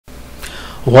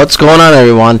What's going on,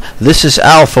 everyone? This is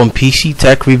Al from PC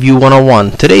Tech Review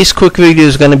 101. Today's quick video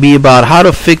is going to be about how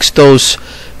to fix those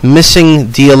missing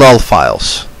DLL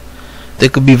files. They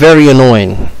could be very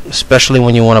annoying, especially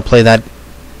when you want to play that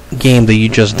game that you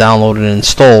just downloaded and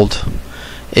installed.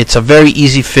 It's a very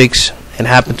easy fix. It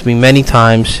happened to me many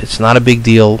times. It's not a big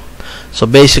deal. So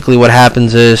basically what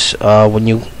happens is when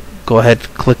you go ahead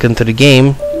click into the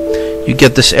game, you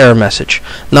get this error message.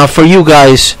 Now for you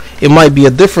guys, it might be a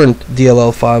different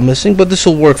DLL file missing, but this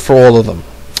will work for all of them.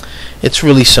 It's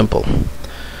really simple.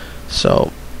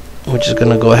 So we're just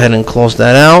gonna go ahead and close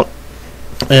that out,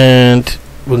 and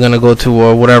we're gonna go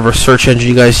to whatever search engine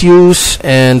you guys use,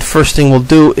 and first thing we'll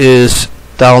do is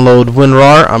download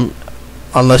WinRAR,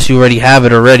 unless you already have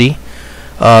it already,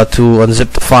 to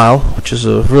unzip the file, which is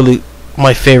really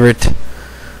my favorite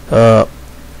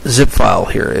zip file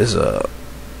here is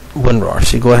WinRAR.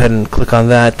 So you go ahead and click on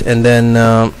that, and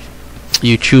then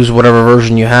you choose whatever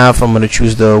version you have. I'm going to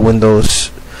choose the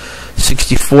Windows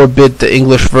 64-bit, the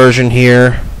English version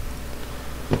here,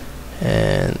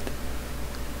 and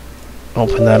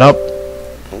open that up.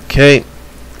 Okay,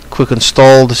 quick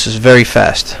install. This is very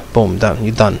fast. Boom, done.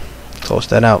 You're done. Close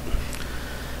that out.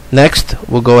 Next,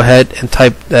 we'll go ahead and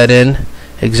type that in,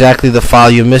 exactly the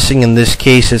file you're missing. In this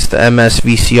case, it's the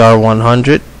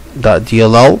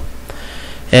msvcr100.dll.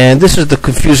 And this is the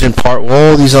confusing part with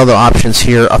all these other options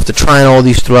here. After trying all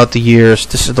these throughout the years,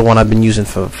 this is the one I've been using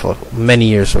for many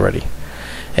years already.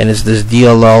 And it's this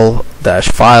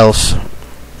DLL-files.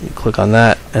 You click on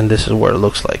that, and this is what it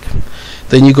looks like.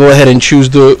 Then you go ahead and choose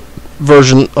the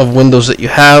version of Windows that you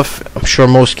have. I'm sure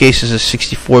most cases is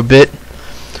 64-bit.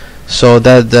 So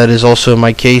that is also in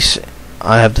my case.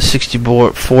 I have the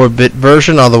 64-bit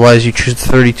version. Otherwise, you choose the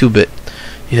 32-bit.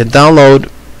 You hit download.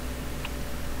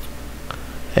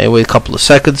 And wait a couple of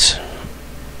seconds,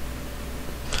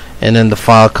 and then the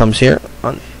file comes here,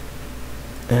 and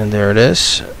there it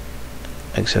is.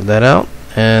 Exit that out,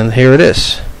 and here it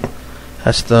is.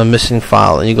 That's the missing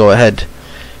file. And you go ahead,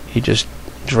 you just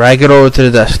drag it over to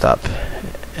the desktop,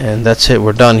 and that's it.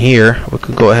 We're done here. We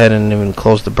could go ahead and even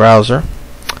close the browser.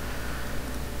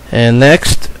 And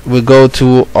next we go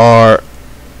to our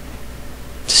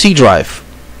C drive,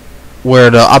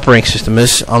 where the operating system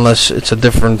is, unless it's a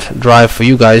different drive for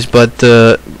you guys, but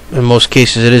in most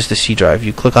cases it is the C drive.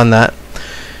 You click on that,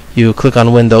 you click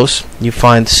on Windows, you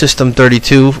find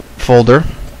System32 folder,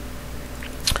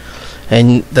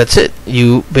 and that's it.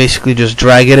 You basically just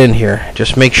drag it in here.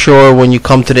 Just make sure when you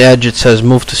come to the edge it says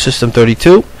move to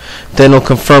System32, then it'll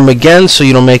confirm again so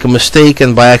you don't make a mistake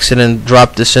and by accident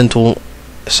drop this into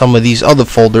some of these other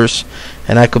folders,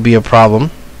 and that could be a problem.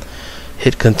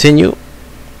 Hit continue,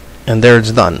 and there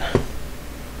it's done.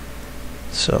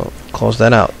 So close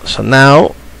that out. So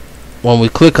now when we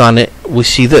click on it, we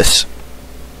see this.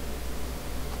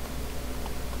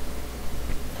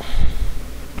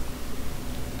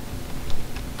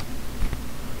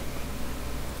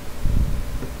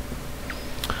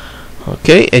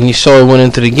 Okay, and you saw it went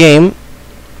into the game.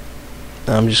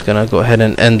 I'm just gonna go ahead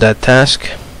and end that task.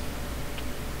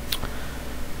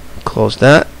 Close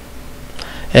that,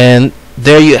 and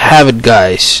there you have it,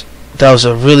 guys. That was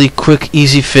a really quick,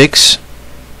 easy fix.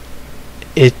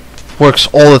 It works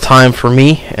all the time for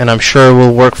me, and I'm sure it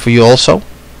will work for you also.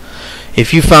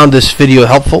 If you found this video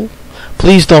helpful,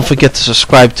 please don't forget to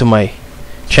subscribe to my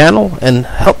channel and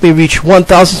help me reach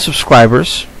 1,000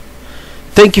 subscribers.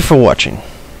 Thank you for watching.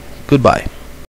 Goodbye.